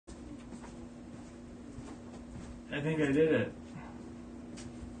I think I did it.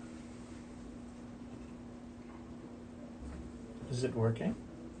 Is it working?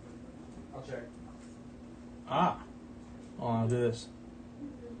 I'll check. Ah. Oh, I'll do this.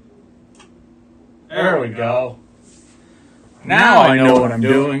 There we go. Now I know what I'm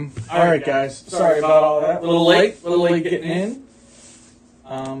doing. Alright, guys. Sorry about all that. A little late getting in.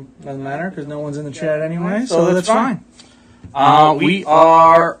 Doesn't matter because no one's in the chat anyway, so that's fine. We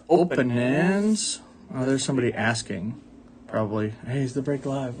are opening. Oh, there's somebody asking. Probably. Hey, is the break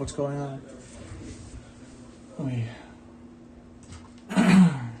live? What's going on?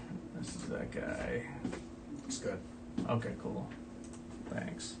 This is that guy. It's good. Okay, cool.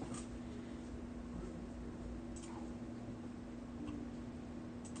 Thanks.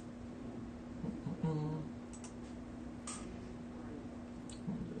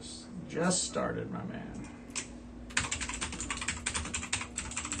 Just started, my man.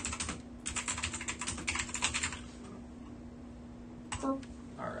 All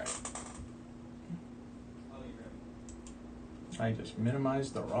right. I just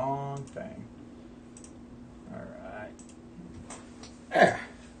minimized the wrong thing. All right. There.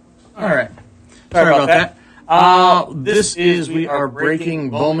 All right. Sorry about that. We are breaking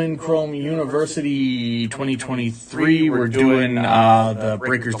Bowman Chrome University 2023. We're doing the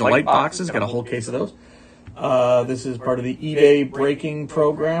Breaker's Delight boxes. Got a whole case of those. This is part of the eBay breaking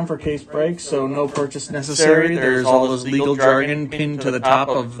program for case breaks, so no purchase necessary. There's all those legal jargon pinned to the top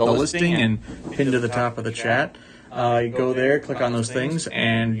of the listing and pinned to the top of the chat. You go there, click on those things,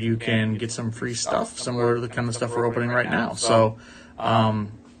 and you can get some free stuff, similar to the kind of stuff we're opening right now. So,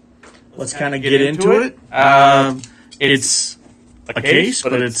 let's kind of get into it. It's a case,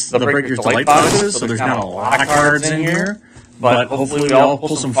 but it's the Breaker's Delight boxes, so there's not a lot of cards in here. But hopefully we all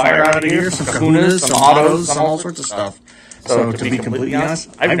pull some fire out of here, some kahunas, some autos, some all sorts of stuff. So to be completely honest,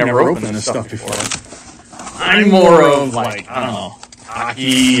 I've never opened this stuff before. I'm more of like, I don't know,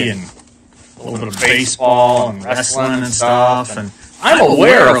 hockey and a little bit of baseball and wrestling and stuff. And I'm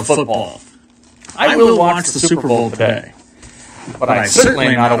aware of football. I will watch the Super Bowl today. But I'm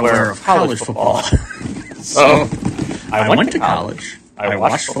certainly not aware of college football. So, I went to college. I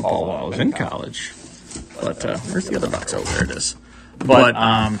watched football while I was in college. But, where's the other box? Oh, there it is. But,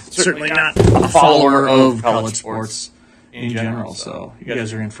 certainly not a follower of college sports in general. So, you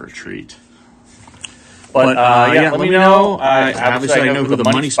guys are in for a treat. But, yeah, let me know. Obviously, I know who the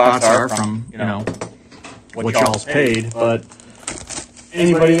money spots are from, what y'all's paid. But,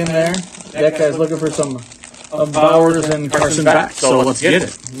 anybody in there? That guy's looking for some of Bowers and Carson back. So let's get it.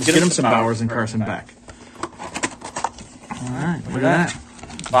 Let's get him some Bowers and Carson back. All right, look at that.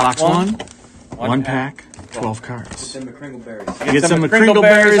 Box one pack, 12 cards. Get some McCringleberries. Get some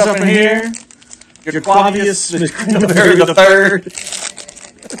McCringleberries up in here. Your Clavius McCringleberry the third.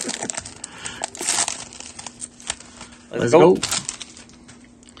 Let's go.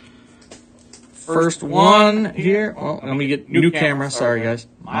 First one here. Well, let me get new camera. Sorry, guys.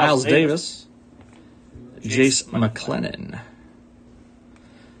 Miles Davis. Jace McLennan,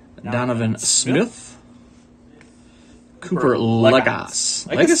 Donovan Smith, Cooper Legas,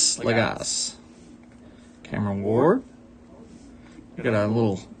 Cameron Ward. We got a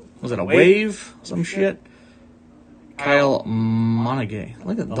little, was it a wave? Some shit. Kyle Monaghay.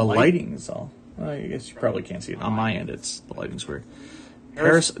 Look at the lighting is all. Well, I guess you probably can't see it. On my end, the lighting's weird.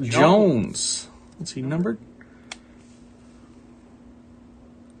 Harris Jones. What's he numbered?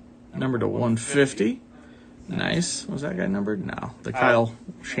 Numbered to 150. Nice. Was that guy numbered? No. The Kyle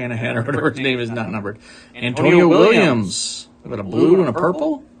Shanahan or whatever his name is not numbered. Antonio Williams. With a blue and a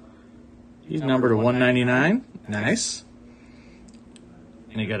purple. He's numbered to 199. Nice.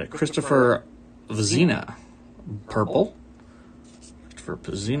 And you got a Christopher Vezina purple. Christopher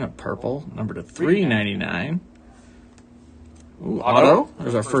Vezina purple. Numbered to 399. Ooh, auto.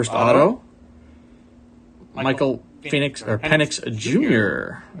 There's our first auto. Michael Penix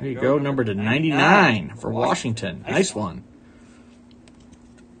Jr. There you go, number to 99 for Washington. Nice one.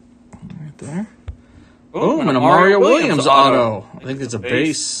 Right there. Boom, and a Mario Williams auto. I think it's a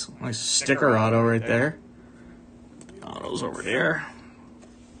base. Nice sticker auto right there. Autos over there.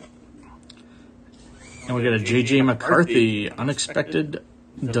 And we got a J.J. McCarthy, Unexpected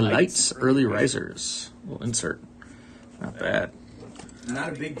Delights Early Risers. We'll insert. Not bad. Not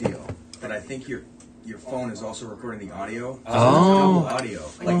a big deal, but I think your phone is also recording the audio. Oh. Audio.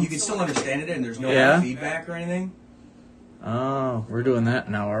 Like, you can still understand it and there's no feedback or anything. Oh, we're doing that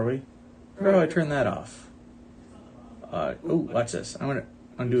now, are we? Where do I turn that off? Watch this. I'm going to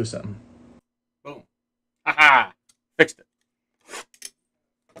undo something. Boom. Haha! Fixed it.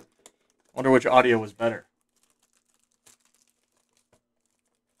 Wonder which audio was better.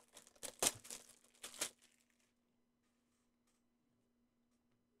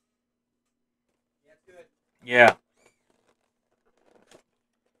 Yeah.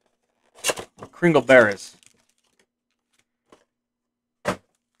 Kringle berries.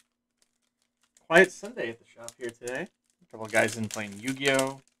 Quiet Sunday at the shop here today. A couple of guys in playing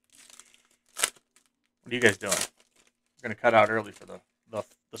Yu-Gi-Oh. What are you guys doing? We're going to cut out early for the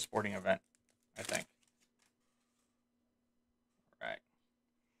sporting event, I think. All right.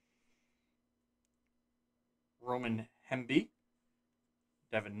 Roman Hemby.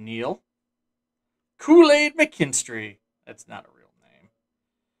 Devin Neal. Kool-Aid McKinstry. That's not a real name.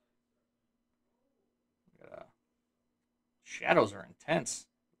 Shadows are intense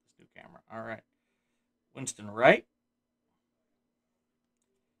with this new camera. All right. Winston Wright.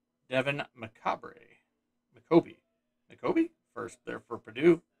 Devin McCoby? First there for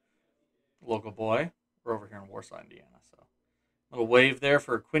Purdue. Local boy. We're over here in Warsaw, Indiana. So a little wave there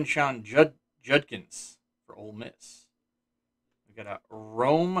for Quinshawn Judkins for Ole Miss. We got a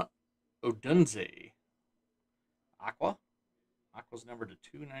Rome Odunze. Aqua's number to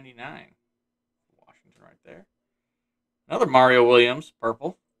 299. Washington right there. Another Mario Williams,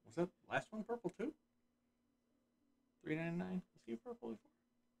 purple. Was that last one purple too? 399. Was he purple before? Is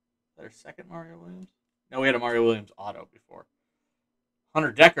that our second Mario Williams? No, we had a Mario Williams auto before.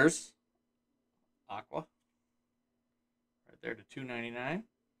 Hunter Deckers. Aqua. Right there to 299.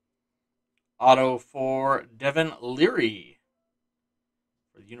 Auto for Devin Leary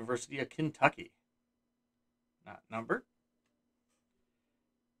for the University of Kentucky. Not numbered.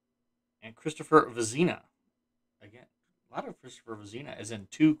 And Christopher Vezina. Again, a lot of Christopher Vezina, as in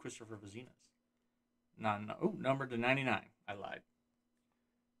two Christopher Vezinas. Numbered to 99. I lied.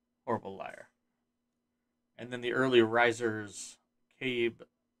 Horrible liar. And then the early risers, Cade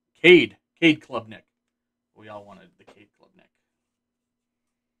Klubnik. We all wanted the Cade Klubnik.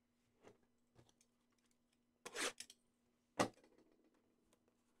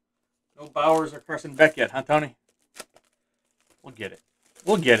 No Bowers or Carson Beck yet, huh, Tony? We'll get it.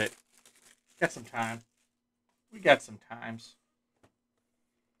 Got some time. We got some times.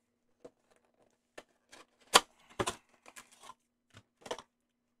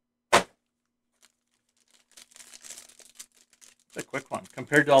 It's a quick one.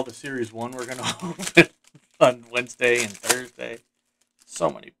 Compared to all the Series 1 we're going to open on Wednesday and Thursday. So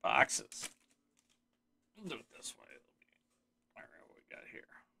many boxes. We'll do it this way. All right, what we got here?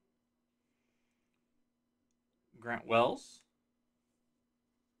 Grant Wells.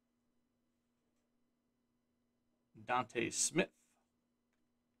 Dante Smith.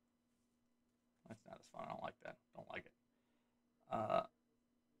 That's not as fun. I don't like that. Don't like it.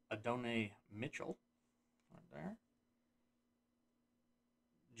 Adonai Mitchell. Right there.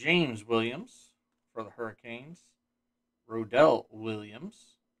 James Williams for the Hurricanes. Rodell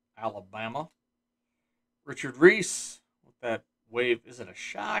Williams, Alabama. Richard Reese with that wave. Is it a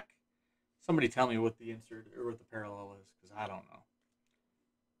shock? Somebody tell me what the insert or what the parallel is, because I don't know.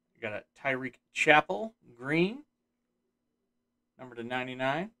 You got a Tyreek Chappell, green. Number to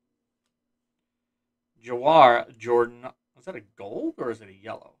 99. Jawar Jordan. Is that a gold or is it a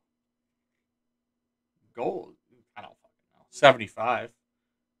yellow? Gold. I don't fucking know. 75.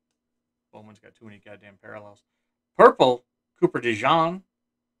 Bowman's got too many goddamn parallels. Purple, Cooper DeJean.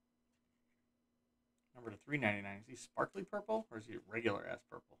 Number to 399. Is he sparkly purple or is he regular ass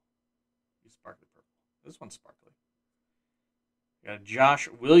purple? He's sparkly purple. This one's sparkly. We got Josh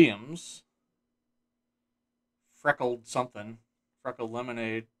Williams. Freckled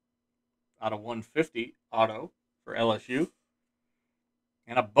lemonade out of 150 auto for LSU.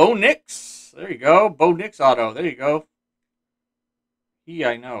 And a Bo Nix. There you go. Bo Nix auto. There you go.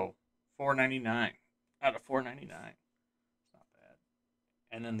 I know. 499 out of 499. It's not bad.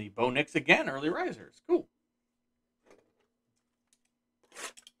 And then the Bo Nix again, early risers. Cool.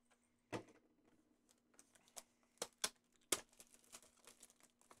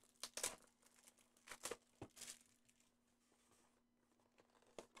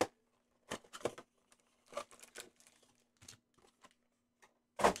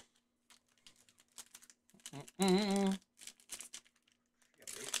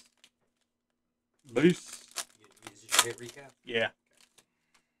 Boost. Is this your recap? Yeah.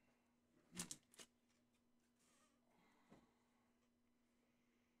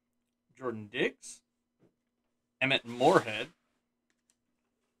 Jordan Diggs. Emmett Moorhead.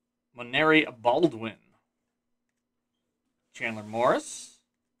 Moneri Baldwin. Chandler Morris.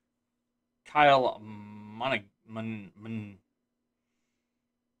 Kyle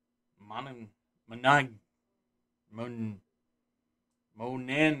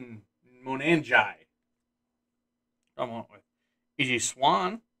Monanjai. I went with E.G.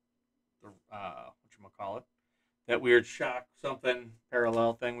 Swan, whatchamacallit. that weird shock something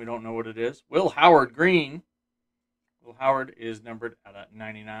parallel thing. We don't know what it is. Will Howard green. Will Howard is numbered out of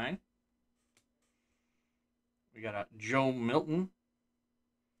 99. We got a Joe Milton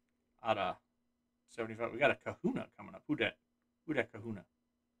out of 75. We got a Kahuna coming up. Who that Kahuna?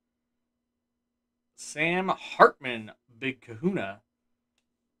 Sam Hartman, big Kahuna.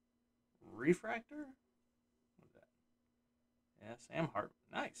 Refractor? What's that? Yeah, Sam Hartman.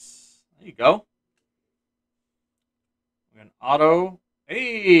 Nice. There you go. We got an auto.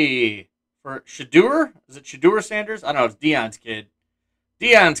 Hey! For Shadur? Is it Shadur Sanders? I don't know. It's Dion's kid.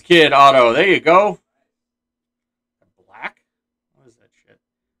 Dion's kid auto. There you go. Black? What is that shit?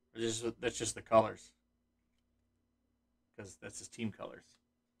 That's just the colors. Because that's his team colors.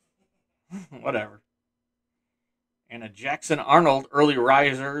 Whatever. And a Jackson Arnold early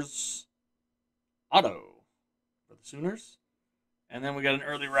risers auto for the Sooners. And then we got an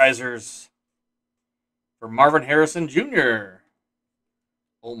early risers for Marvin Harrison Jr.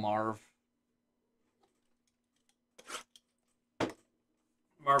 Old Marv.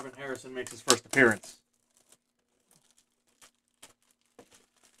 Marvin Harrison makes his first appearance.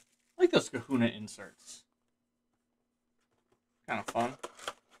 I like those Kahuna inserts. Kind of fun.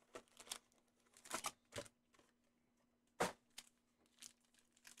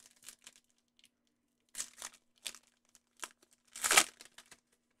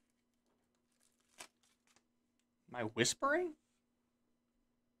 Am I whispering?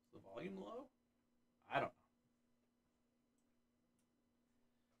 Is the volume low? I don't know.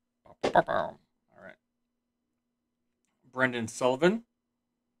 All right. Brendan Sullivan.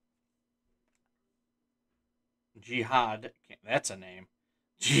 Jihad. That's a name.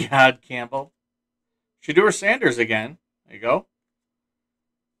 Jihad Campbell. Shadur Sanders again. There you go.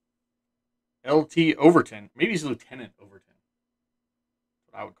 LT Overton. Maybe he's Lieutenant Overton.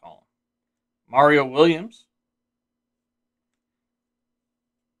 That's what I would call him. Mario Williams.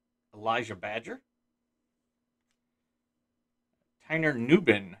 Elijah Badger. Tyner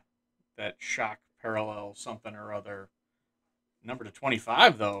Nubin. That shock parallel something or other. Number to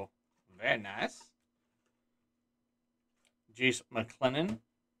 25, though. Very nice. Jace McLennan.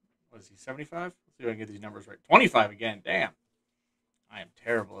 What is he, 75? Let's see if I can get these numbers right. 25 again. Damn. I am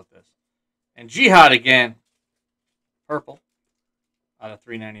terrible at this. And Jihad again. Purple. Out of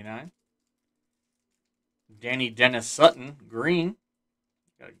 399. Danny Dennis Sutton. Green.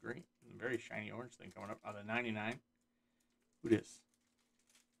 Got a green. Very shiny orange thing coming up. Out of 99. Who this?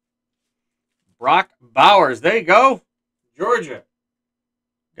 Brock Bowers. There you go. Georgia.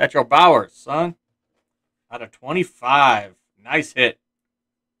 Got your Bowers, son. Out of 25. Nice hit.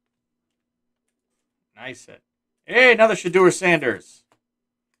 Nice hit. Hey, another Shadur Sanders.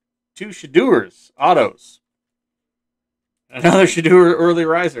 2 Shadurs. Autos. Another Shadur early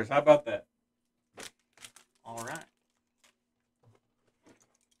risers. How about that? All right.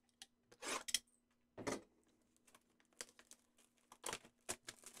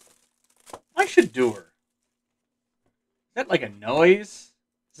 Why Shadur? Is that like a noise?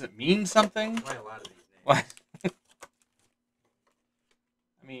 Does it mean something? Why a lot of these names? What?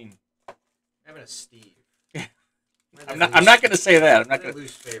 I mean, Having a Steve. I'm not going to say that. I'm not going to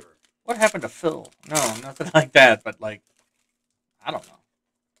lose favor. What happened to Phil? No, nothing like that. But like, I don't know.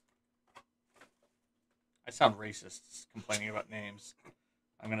 I sound racist complaining about names.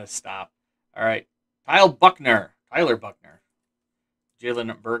 I'm going to stop. All right, Tyler Buckner,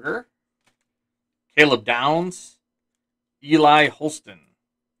 Jalen Berger, Caleb Downs, Eli Holston,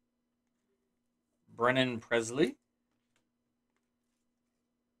 Brennan Presley,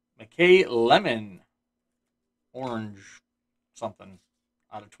 McKay Lemon, orange something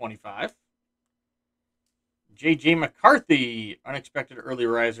out of 25. J.J. McCarthy, unexpected early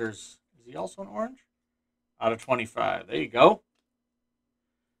risers. Is he also an orange? Out of 25. There you go.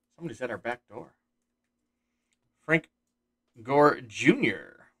 Somebody's at our back door. Frank Gore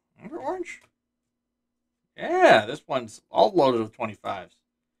Jr. Remember orange? Yeah, this one's all loaded with 25s.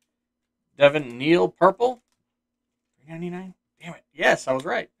 Devin Neal, purple. $3.99. Damn it. Yes, I was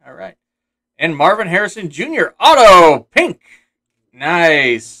right. All right. And Marvin Harrison Jr. Auto, pink.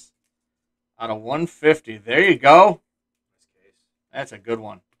 Nice. Out of 150. There you go. That's a good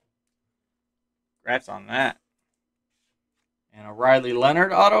one. Congrats on that. And a Riley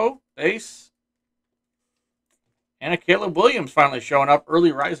Leonard auto, base. And a Caleb Williams finally showing up,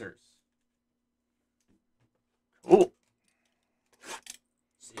 early risers. Cool.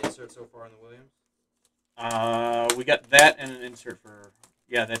 See the insert so far on the Williams? We got that and an insert for...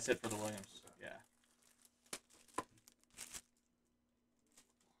 Yeah, that's it for the Williams. Yeah.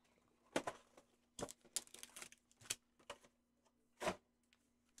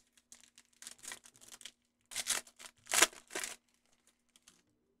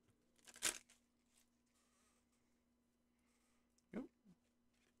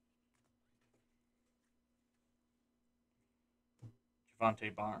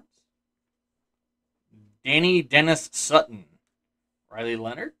 Devontae Barnes, Danny Dennis Sutton, Riley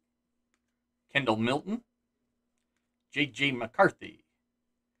Leonard, Kendall Milton, J.J. McCarthy.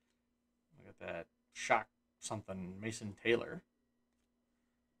 Look at that. Shock something. Mason Taylor.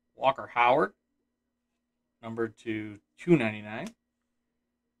 Walker Howard, numbered to 299.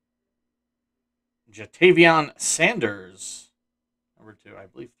 Jatavion Sanders, number 2, I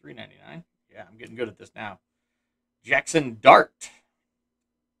believe 399. Yeah, I'm getting good at this now. Jackson Dart,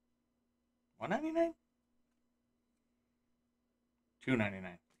 199.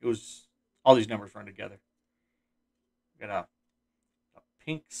 299. It was all these numbers run together. Got a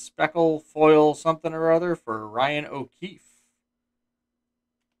pink speckle foil something or other for Ryan O'Keefe,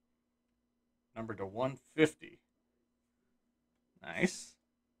 number to 150. Nice.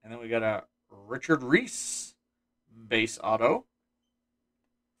 And then we got a Richard Reese base auto.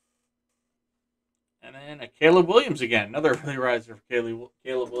 And then a Caleb Williams again. Another early riser for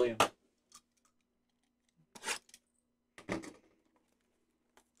Caleb Williams.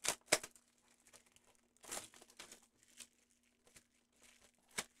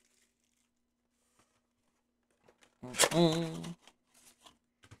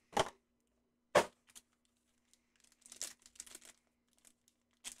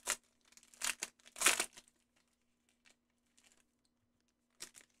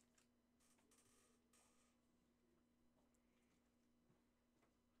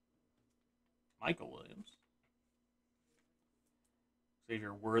 Michael Williams,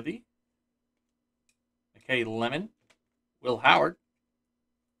 Xavier Worthy, McKay Lemon, Will Howard,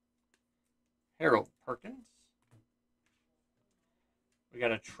 Harold Perkins. We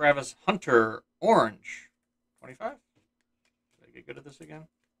got a Travis Hunter Orange, 25. Did I get good at this again?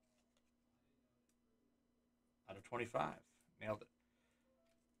 Out of 25. Nailed it.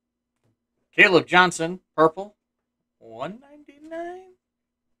 Caleb Johnson, purple, 199.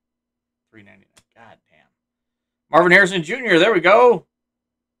 399. God damn. Marvin Harrison Jr. There we go.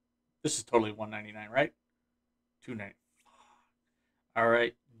 This is totally 199, right? 290. All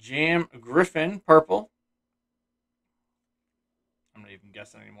right. Jam Griffin, purple. I'm not even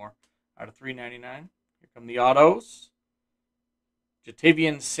guessing anymore. Out of 399. Here come the autos.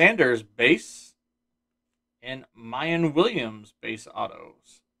 Jatavion Sanders base. And Mayan Williams base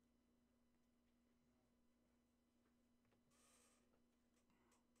autos.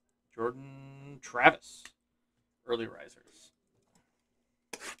 Jordan Travis, early risers.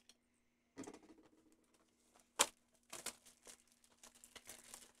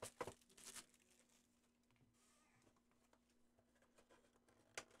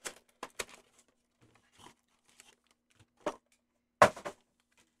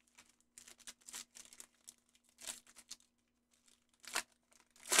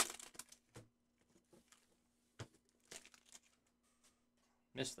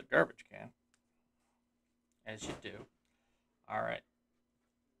 Missed the garbage can. As you do. All right.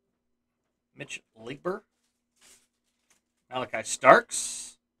 Mitch Leeper. Malachi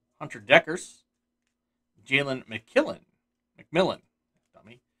Starks. Hunter Deckers. Jalen McMillan.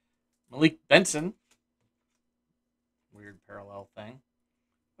 Dummy. Malik Benson. Weird parallel thing.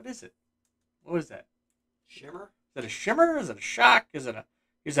 What is it? What is that? Shimmer? Is it a shimmer? Is it a shock? Is it a...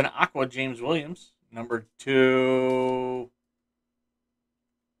 Here's an Aqua James Williams. Number 2...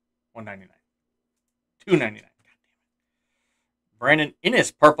 199. 299. God damn it. Brandon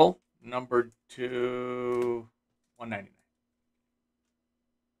Innes, purple, numbered to 199.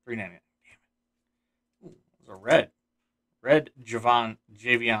 399. Damn it. Ooh, those are red. Red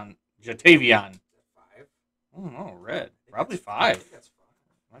Jatavion. 5? Oh no, red. Probably 5. I think that's 5.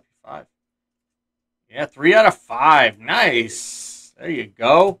 Might be 5. Yeah, 3 out of 5. Nice. There you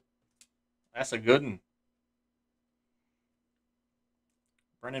go. That's a good one.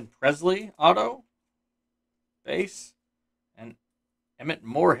 Brennan Presley, auto, base, and Emmett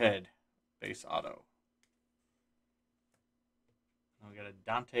Moorhead, base auto. And we got a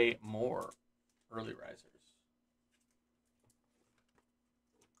Dante Moore, early risers.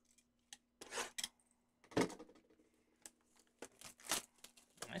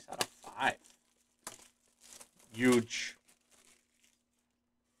 Nice out of 5. Huge.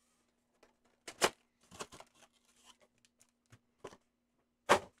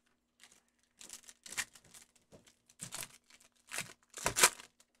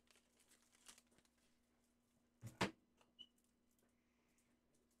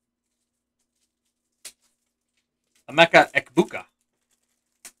 Emeka Ekbuka,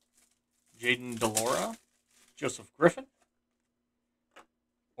 Jaden Delora, Joseph Griffin,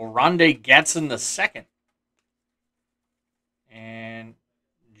 Oronde Gadsden II, and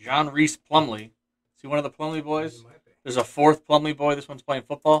John Reese Plumley. Is he one of the Plumley boys? He might be. There's a fourth Plumlee boy. This one's playing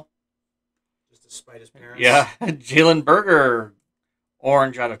football. Just to spite his parents. Yeah. Jalen Berger,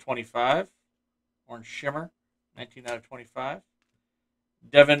 orange out of 25. Orange shimmer, 19 out of 25.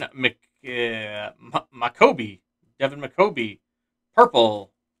 Devin McCoby. Devin McCoby,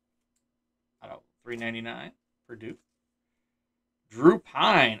 purple, out of 399. Purdue. Drew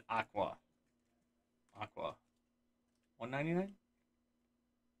Pine, aqua. 199.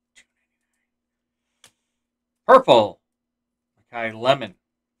 Purple, Makai Lemon,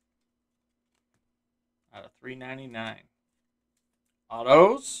 out of 399.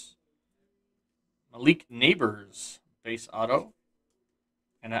 Autos, Malik Neighbors, base auto.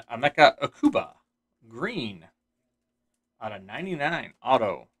 And Emeka Akuba, green, out of 99,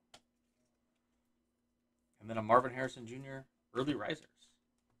 auto. And then a Marvin Harrison Jr., early risers.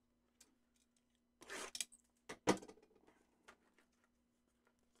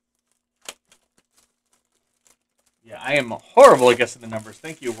 Yeah, I am horrible at guessing the numbers.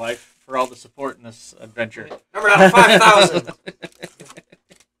 Thank you, wife, for all the support in this adventure. Number out of 5,000.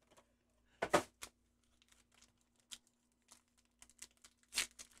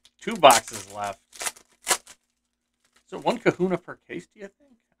 2 boxes left. Is there 1 kahuna per case, do you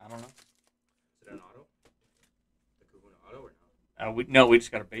think? I don't know. Is it an auto? The kahuna auto or no? No, we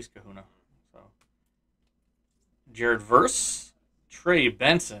just got a base kahuna. So, Jared Verse, Trey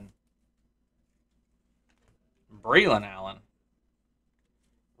Benson, Braylon Allen,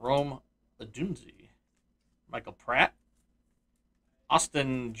 Rome Adunzi, Michael Pratt,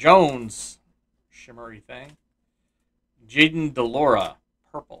 Austin Jones, shimmery thing, Jaden Delora,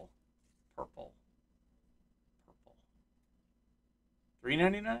 purple.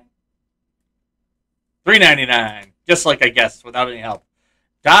 $3.99? $3.99. Just like I guessed, without any help.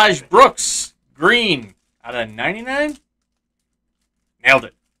 Daj Brooks, green, out of 99? Nailed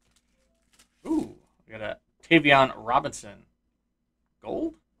it. Ooh, we got a Tavion Robinson,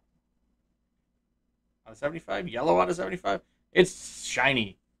 gold? Out of 75? Yellow out of 75? It's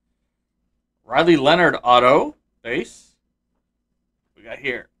shiny. Riley Leonard, auto, base. We got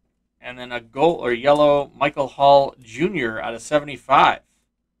here. And then a gold or yellow Michael Hall Jr. out of 75.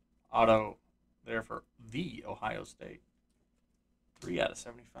 Auto there for the Ohio State. 3 out of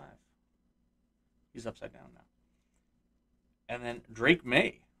 75. He's upside down now. And then Drake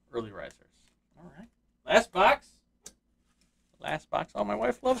May, early risers. All right. Last box. Oh, my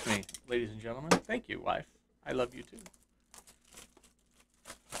wife loves me, ladies and gentlemen. Thank you, wife. I love you too.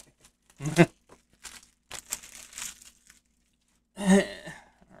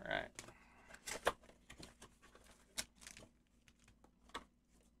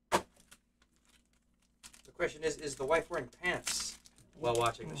 The question is the wife wearing pants while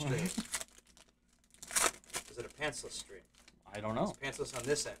watching the stream? Is it a pantsless stream? I don't know. It's pantsless on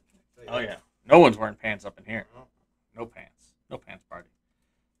this end. Oh, yeah. No one's wearing pants up in here. No pants. No pants party.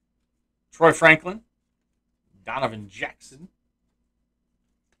 Troy Franklin. Donovan Jackson.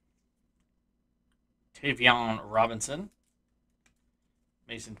 Tavion Robinson.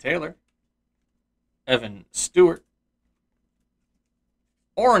 Mason Taylor. Evan Stewart.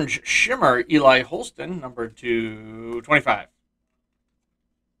 Orange Shimmer, Eli Holston, number 225.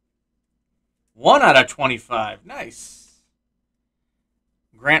 1 out of 25. Nice.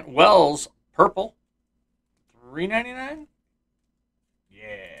 Grant Wells, purple. $3.99? Yeah.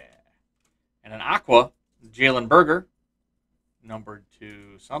 And an aqua, Jalen Berger, numbered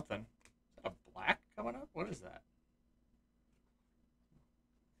to something. Is that a black coming up? What is that?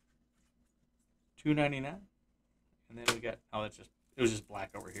 $2.99. And then we got, oh, that's just, it was just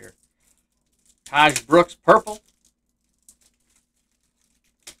black over here. Taj Brooks, purple.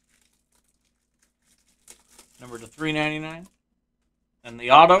 Number to $3.99. And the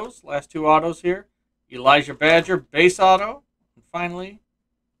autos, last 2 autos here. Elijah Badger, base auto. And finally,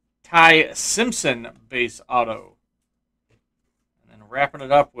 Ty Simpson, base auto. And then wrapping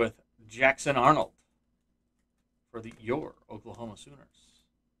it up with Jackson Arnold for your Oklahoma Sooners.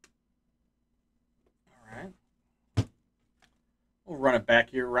 All right. We'll run it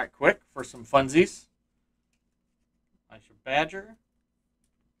back here right quick for some funsies. Elijah Badger,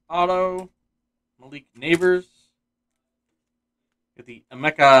 auto, Malik Neighbors. Get the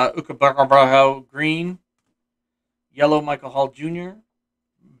Emeka Ukabaraho green, yellow Michael Hall Jr.,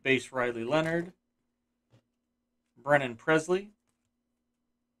 base Riley Leonard, Brennan Presley,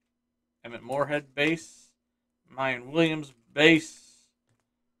 Emmett Moorhead base, Mayan Williams base,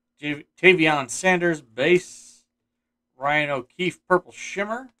 Tavion Sanders base, Ryan O'Keefe purple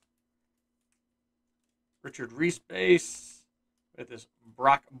shimmer, Richard Reese base, with this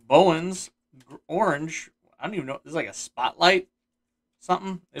Brock Bowens orange. I don't even know. This is like a spotlight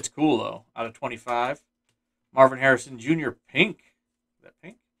something. It's cool though. Out of 25. Marvin Harrison Jr. Pink. Is that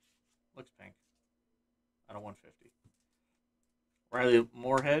pink? Looks pink. Out of 150. Riley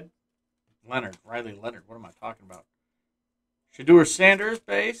Moorhead. Riley Leonard. What am I talking about? Shedeur Sanders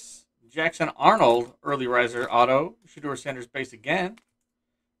base. Jackson Arnold early riser auto. Shedeur Sanders base again.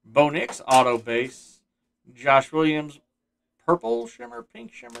 Bo Nix auto base. Josh Williams purple shimmer,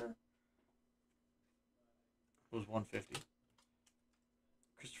 pink shimmer. It was 150.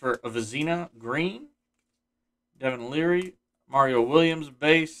 Christopher Avizina green. Devin Leary. Mario Williams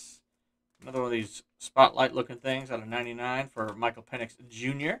base. Another one of these spotlight looking things out of 99 for Michael Penix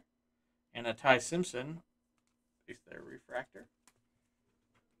Jr. And a Ty Simpson. Base there, refractor.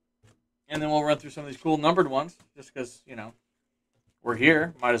 And then we'll run through some of these cool numbered ones, just because, we're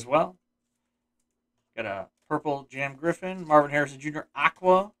here. Might as well. Got a purple Jam Griffin, Marvin Harrison Jr.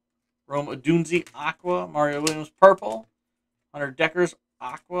 Aqua, Rome Odunze Aqua, Mario Williams Purple, Hunter Deckers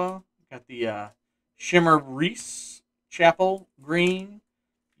Aqua. Got the Shimmer Reese Chapel Green,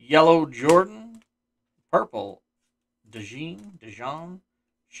 Yellow Jordan, Purple Dejean,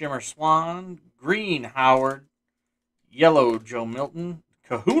 Shimmer Swan, Green Howard, Yellow Joe Milton,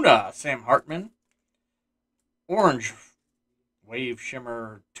 Kahuna Sam Hartman, Orange Wave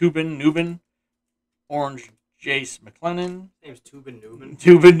Shimmer Nubin, Orange Jace McLennan. His name's Tubin Nubin.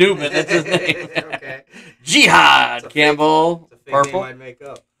 Tubin Nubin, that's his name. Okay. Jihad Campbell, It's a fake purple. name I'd make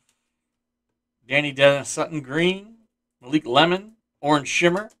up. Danny Dennis Sutton green, Malik Lemon, orange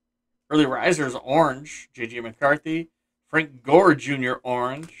shimmer, early risers orange, JJ McCarthy, Frank Gore Jr.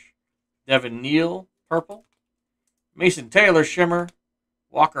 orange, Devin Neal purple, Mason Taylor shimmer,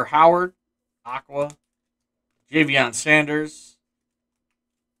 Walker Howard aqua, Javion Sanders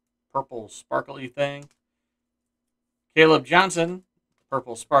purple sparkly thing, Caleb Johnson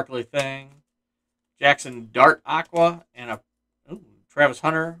purple sparkly thing, Jackson Dart aqua, and a Travis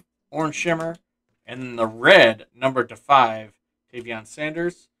Hunter orange shimmer, and then the red numbered to 5 Tavion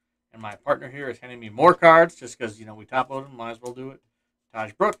Sanders. And my partner here is handing me more cards just because we top loaded them, might as well do it.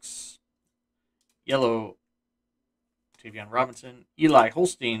 Taj Brooks, yellow Tavion Robinson, Eli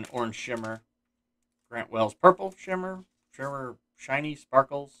Holstein orange shimmer, Grant Wells purple shimmer shiny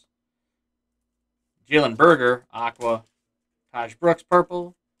sparkles, Jalen Berger aqua, Taj Brooks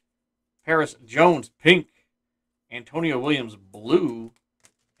purple, Paris Jones pink, Antonio Williams blue,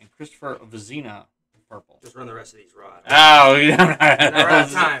 and Christopher Vizina purple. Just run the rest of these raw. Oh, we're out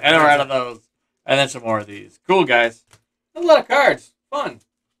of time. And we're out of those. And then some more of these. Cool, guys. A lot of cards. Fun.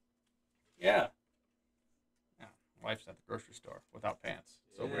 Yeah. Wife's at the grocery store without pants.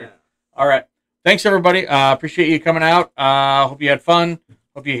 So weird. All right. Thanks, everybody. Appreciate you coming out. Hope you had fun.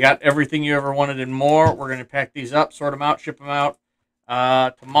 Hope you got everything you ever wanted and more. We're going to pack these up, sort them out, ship them out.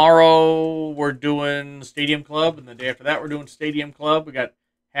 Tomorrow we're doing Stadium Club, and the day after that we're doing Stadium Club. We got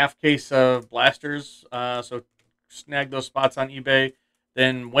half case of blasters, so snag those spots on eBay.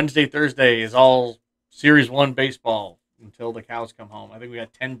 Then Wednesday, Thursday is all Series 1 baseball until the cows come home. I think we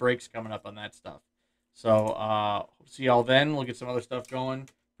got 10 breaks coming up on that stuff. So hope to see y'all then. We'll get some other stuff going.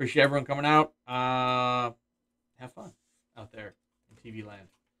 Appreciate everyone coming out. Have fun out there in TV land.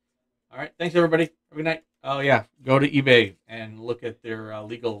 All right. Thanks, everybody. Have a good night. Oh, yeah. Go to eBay and look at their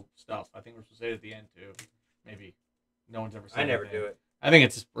legal stuff. I think we're supposed to say it at the end, too. Maybe. No one's ever said it. I never do it. I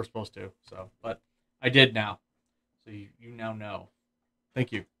think we're supposed to. So, but I did now. So you now know.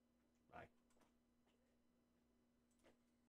 Thank you.